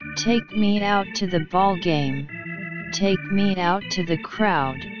Take me out to the ball game. Take me out to the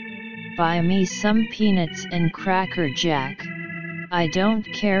crowd. Buy me some peanuts and Cracker Jack. I don't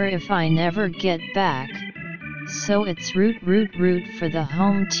care if I never get back. So it's root for the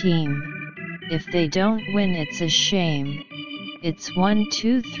home team. If they don't win, it's a shame. It's 1,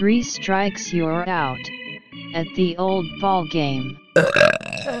 2, 3 strikes, you're out. At the old ball game.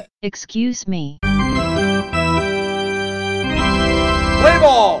 Excuse me. Play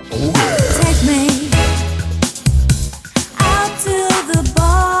ball! Take me out to the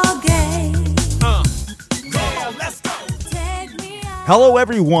ball game. Come on, let's go! Take me out. Hello,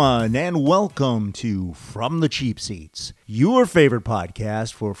 everyone, and welcome to From the Cheap Seats, your favorite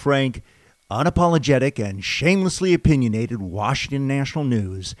podcast for frank, unapologetic, and shamelessly opinionated Washington national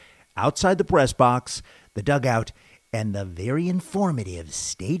news outside the press box, the dugout, and the very informative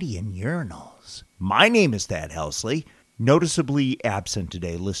stadium urinals. My name is Thad Helsley. Noticeably absent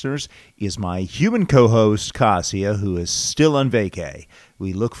today, listeners, is my human co-host, Cassia, who is still on vacay.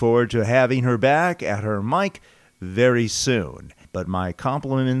 We look forward to having her back at her mic very soon. But my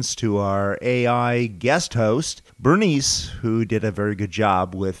compliments to our AI guest host, Bernice, who did a very good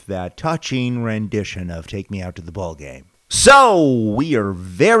job with that touching rendition of Take Me Out to the Ball Game. So, we are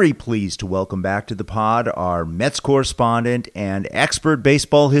very pleased to welcome back to the pod our Mets correspondent and expert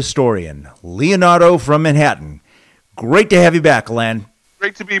baseball historian, Leonardo from Manhattan. Great to have you back, Len.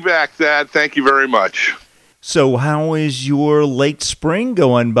 Great to be back, Thad. Thank you very much. So how is your late spring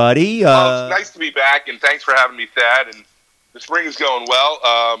going, buddy? It's nice to be back, and thanks for having me, Thad. And the spring is going well.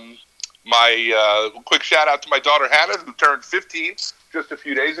 My quick shout-out to my daughter, Hannah, who turned 15 just a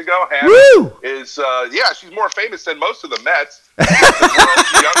few days ago. Hannah Woo! is, she's more famous than most of the Mets. She's the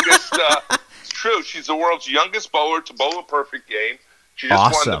world's youngest, it's true, she's the world's youngest bowler to bowl a perfect game. She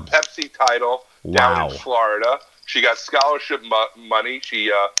just won the Pepsi title down in Florida. She got scholarship money.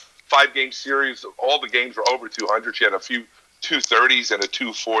 She 5-game series. All the games were over 200. She had a few 230s and a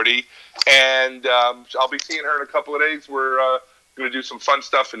 240. And I'll be seeing her in a couple of days. We're going to do some fun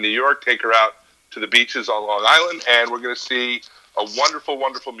stuff in New York. Take her out to the beaches on Long Island, and we're going to see a wonderful,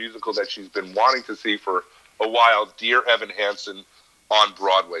 wonderful musical that she's been wanting to see for a while, Dear Evan Hansen, on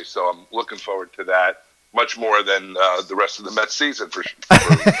Broadway. So I'm looking forward to that. Much more than the rest of the Mets season, for sure.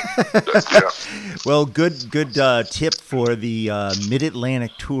 Well, good tip for the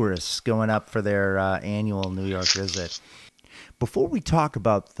Mid-Atlantic tourists going up for their annual New York visit. Before we talk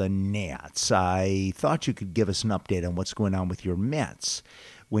about the Nats, I thought you could give us an update on what's going on with your Mets.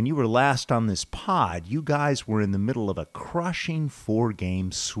 When you were last on this pod, you guys were in the middle of a crushing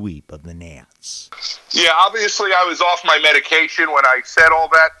 4-game sweep of the Nats. Yeah, obviously I was off my medication when I said all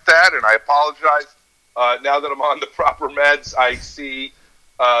that, Thad, and I apologize. Now that I'm on the proper meds, I see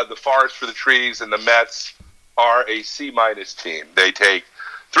the forest for the trees, and the Mets are a C-minus team. They take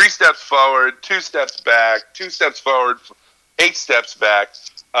 3 steps forward, 2 steps back, 2 steps forward, 8 steps back.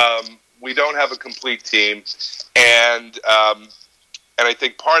 We don't have a complete team, and I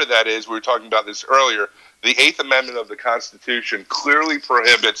think part of that is, we were talking about this earlier, the 8th Amendment of the Constitution clearly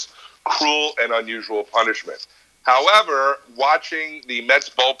prohibits cruel and unusual punishment. However, watching the Mets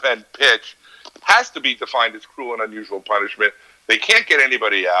bullpen pitch has to be defined as cruel and unusual punishment. They can't get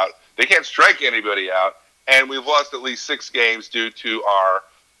anybody out. They can't strike anybody out. And we've lost at least 6 games due to our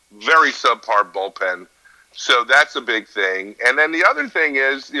very subpar bullpen. So that's a big thing. And then the other thing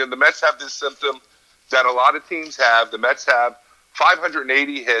is, the Mets have this symptom that a lot of teams have. The Mets have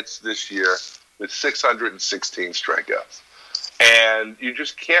 580 hits this year with 616 strikeouts. And you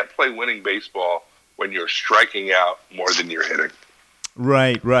just can't play winning baseball when you're striking out more than you're hitting.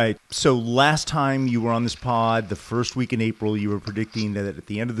 Right. So last time you were on this pod, the first week in April, you were predicting that at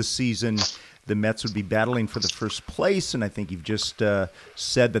the end of the season, the Mets would be battling for the first place, and I think you've just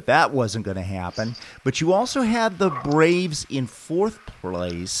said that wasn't going to happen. But you also had the Braves in 4th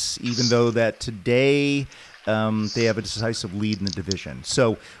place, even though that today they have a decisive lead in the division.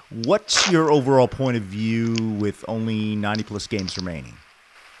 So what's your overall point of view with only 90-plus games remaining?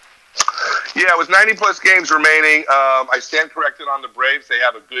 Yeah, with 90-plus games remaining, I stand corrected on the Braves. They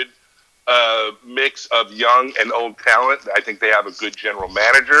have a good mix of young and old talent. I think they have a good general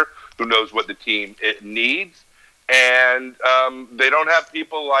manager who knows what the team needs. And they don't have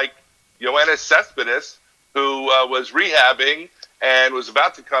people like Yoenis Cespedes, who was rehabbing and was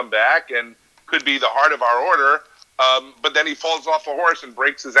about to come back and could be the heart of our order. But then he falls off a horse and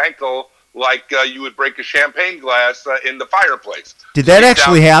breaks his ankle like you would break a champagne glass in the fireplace. Did that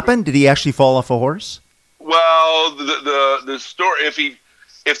actually happen? Did he actually fall off a horse? Well, the story, if he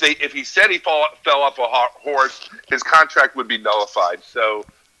said he fell off a horse, his contract would be nullified. So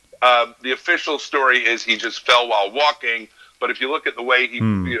the official story is he just fell while walking, but if you look at the way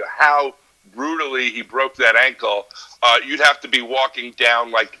how brutally he broke that ankle, you'd have to be walking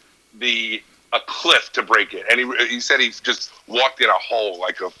down like a cliff to break it. And he said he just walked in a hole,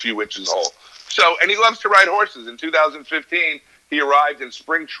 like a few inches hole. So, and he loves to ride horses. In 2015, he arrived in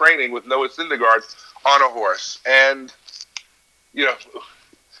spring training with Noah Syndergaard on a horse. And,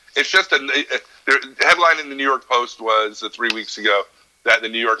 it's just the headline in the New York Post was 3 weeks ago that the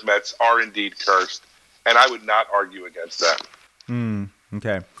New York Mets are indeed cursed. And I would not argue against that.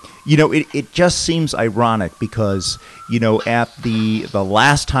 Okay. It just seems ironic because, at the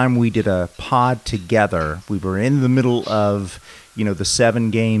last time we did a pod together, we were in the middle of, the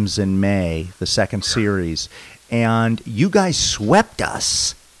 7 games in May, the second series, and you guys swept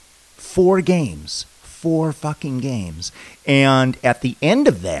us 4 fucking games. And at the end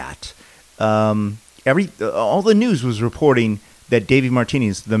of that, all the news was reporting that Davey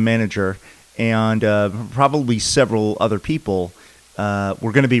Martinez, the manager, and probably several other people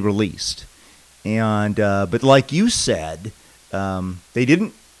were going to be released. And but like you said, they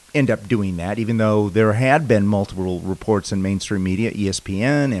didn't end up doing that, even though there had been multiple reports in mainstream media,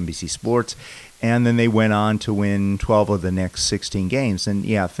 ESPN, NBC Sports, and then they went on to win 12 of the next 16 games. And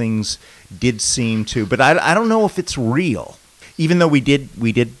yeah, things did seem to, but I don't know if it's real. Even though we did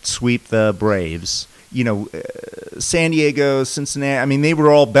sweep the Braves, San Diego, Cincinnati, they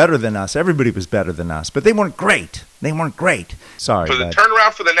were all better than us. Everybody was better than us, but they weren't great. Sorry. For the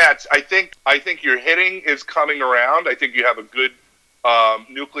turnaround for the Nets, I think your hitting is coming around. I think you have a good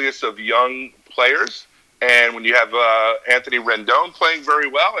nucleus of young players. And when you have Anthony Rendon playing very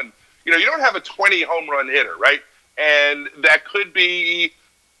well, and you don't have a 20 home run hitter, right? And that could be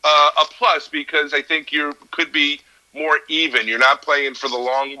a plus because I think you could be more even. You're not playing for the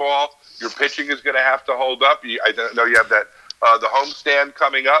long ball. Your pitching is going to have to hold up. I know you have that the homestand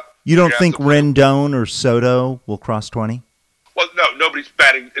coming up. You don't think Rendon or Soto will cross 20? Well, no, nobody's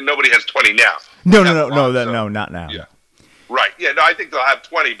batting, and nobody has 20 now. No, not now. Yeah. Right. Yeah, no, I think they'll have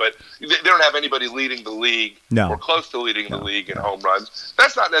 20, but they don't have anybody leading the league or close to leading the league in home runs.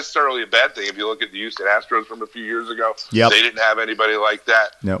 That's not necessarily a bad thing. If you look at the Houston Astros from a few years ago, they didn't have anybody like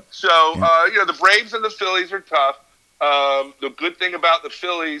that. Nope. So, the Braves and the Phillies are tough. The good thing about the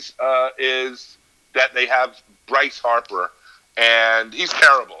Phillies is that they have Bryce Harper, and he's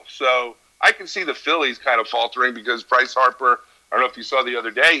terrible. So I can see the Phillies kind of faltering because Bryce Harper, I don't know if you saw the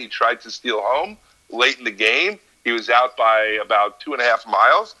other day, he tried to steal home late in the game. He was out by about 2.5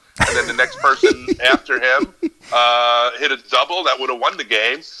 miles, and then the next person after him hit a double that would have won the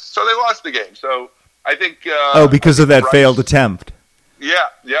game. So they lost the game. So I think because of that failed attempt. Yeah.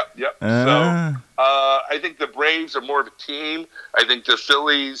 So I think the Braves are more of a team. I think the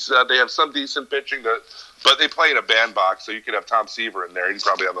Phillies, they have some decent pitching, but they play in a bandbox, so you could have Tom Seaver in there. He'd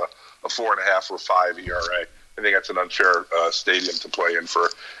probably have a 4.5 or 5 ERA. I think that's an unfair stadium to play in for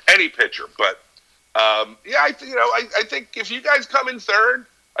any pitcher. But I think if you guys come in third,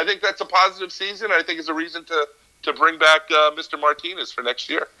 I think that's a positive season. I think it's a reason to bring back Mr. Martinez for next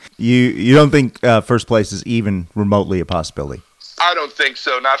year. You don't think first place is even remotely a possibility? I don't think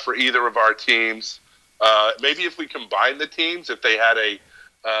so. Not for either of our teams. Maybe if we combine the teams, if they had a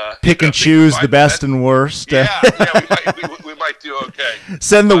pick and choose the best and worst. Yeah, we might do okay.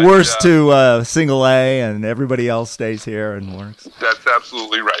 Send the worst to single A, and everybody else stays here and works. That's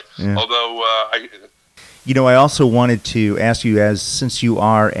absolutely right. Yeah. Although, I also wanted to ask you, since you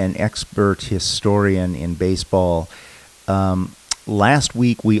are an expert historian in baseball, last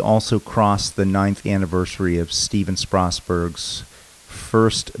week we also crossed the 9th anniversary of Steven Strasburg's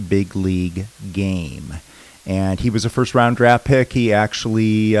first big league game. And he was a first-round draft pick. He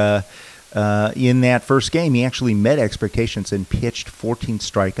actually, in that first game, he actually met expectations and pitched 14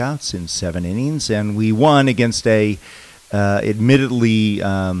 strikeouts in 7 innings. And we won against a admittedly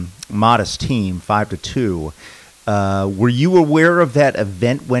modest team, 5-2. Were you aware of that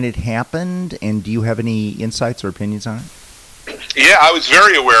event when it happened? And do you have any insights or opinions on it? Yeah, I was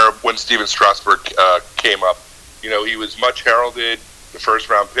very aware of when Steven Strasburg came up. He was much heralded, the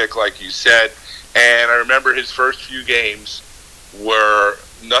first-round pick, like you said. And I remember his first few games were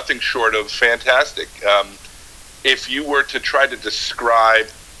nothing short of fantastic. If you were to try to describe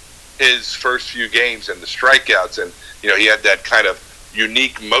his first few games and the strikeouts, and he had that kind of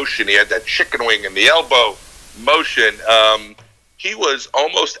unique motion, he had that chicken wing and the elbow motion. He was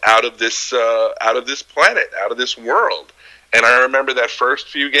almost out of this planet, out of this world. And I remember that first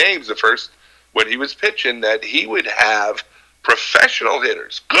few games, when he was pitching, that he would have professional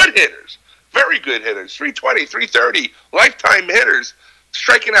hitters, good hitters, very good hitters, 320, 330, lifetime hitters,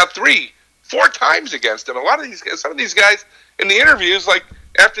 striking out 3-4 times against him. Some of these guys in the interviews, like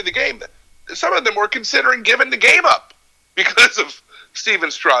after the game, some of them were considering giving the game up. because of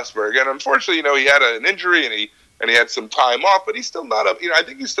Steven Strasburg. And unfortunately, he had an injury and he had some time off, but he's still not a. I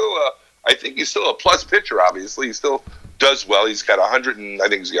think he's still a plus pitcher. Obviously, he still does well. He's got 100 and I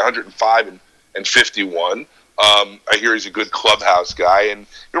think he's 105 and 51. I hear he's a good clubhouse guy, and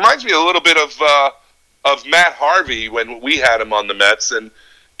he reminds me a little bit of Matt Harvey when we had him on the Mets. And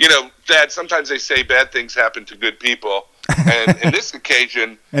Dad, sometimes they say bad things happen to good people, and in this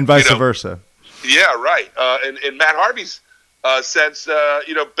occasion, and vice versa. Yeah, right. In Matt Harvey's sense,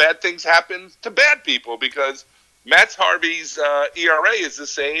 bad things happen to bad people because Matt Harvey's ERA is the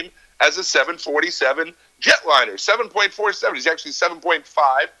same as a 7.47 jetliner, 7.47. He's actually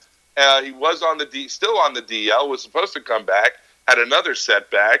 7.5. He was still on the DL, was supposed to come back, had another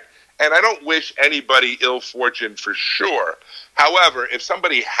setback, and I don't wish anybody ill fortune for sure. However, if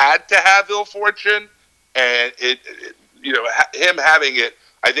somebody had to have ill fortune, and him having it,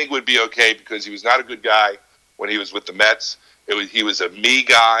 I think would be okay because he was not a good guy when he was with the Mets. He was a me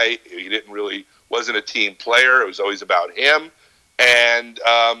guy. He wasn't a team player. It was always about him, and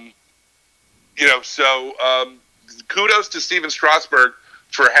kudos to Steven Strasburg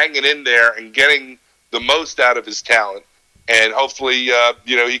for hanging in there and getting the most out of his talent. And hopefully,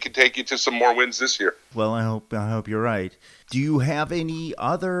 he can take you to some more wins this year. Well, I hope you're right. Do you have any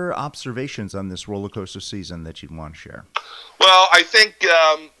other observations on this roller coaster season that you'd want to share? Well, I think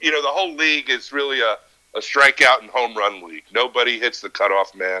the whole league is really a strikeout and home run league. Nobody hits the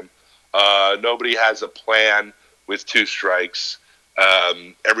cutoff man. Nobody has a plan with 2 strikes.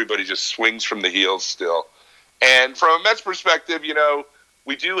 Everybody just swings from the heels still. And from a Mets perspective,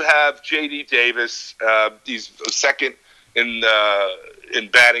 we do have J.D. Davis. He's second in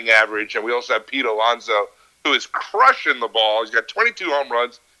batting average, and we also have Pete Alonso, who is crushing the ball. He's got 22 home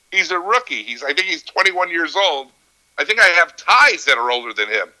runs. He's a rookie. I think he's 21 years old. I think I have ties that are older than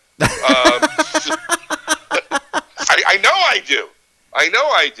him. I know I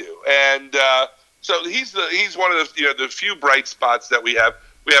do. And so he's one of the few bright spots that we have.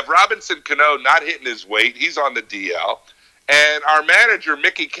 We have Robinson Cano not hitting his weight. He's on the DL. And our manager,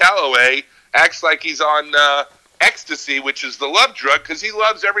 Mickey Callaway, acts like he's on ecstasy, which is the love drug, because he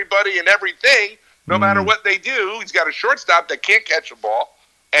loves everybody and everything, no matter what they do. He's got a shortstop that can't catch a ball.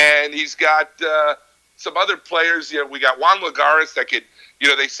 And he's got some other players. We got Juan Lagares that could,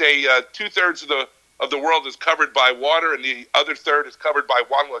 they say 2/3 of the world is covered by water, and the other third is covered by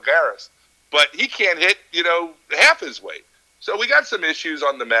Juan Lagares. But he can't hit, half his weight. So we got some issues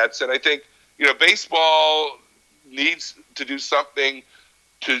on the Mets, and I think, baseball needs to do something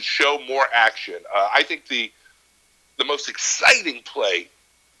to show more action. I think the most exciting play,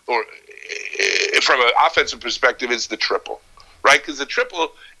 or from an offensive perspective, is the triple, right? Because the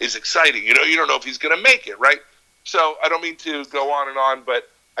triple is exciting. You don't know if he's going to make it, right? So I don't mean to go on and on, but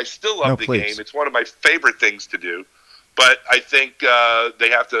I still love the game. It's one of my favorite things to do. But I think they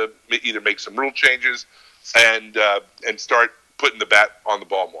have to either make some rule changes and start putting the bat on the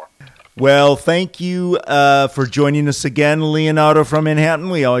ball more. Well, thank you for joining us again, Leonardo from Manhattan.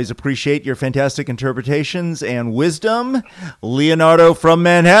 We always appreciate your fantastic interpretations and wisdom. Leonardo from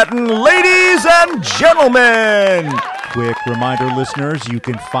Manhattan, ladies and gentlemen. Quick reminder, listeners, you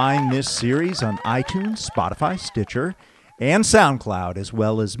can find this series on iTunes, Spotify, Stitcher, and SoundCloud, as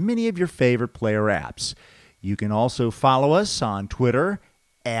well as many of your favorite player apps. You can also follow us on Twitter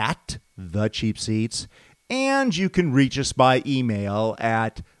 @TheCheapSeats, and you can reach us by email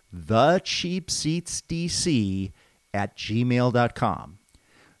at thecheapseatsdc@gmail.com.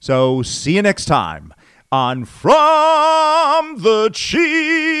 So see you next time on From the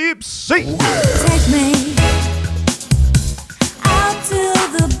Cheap Seats. Take me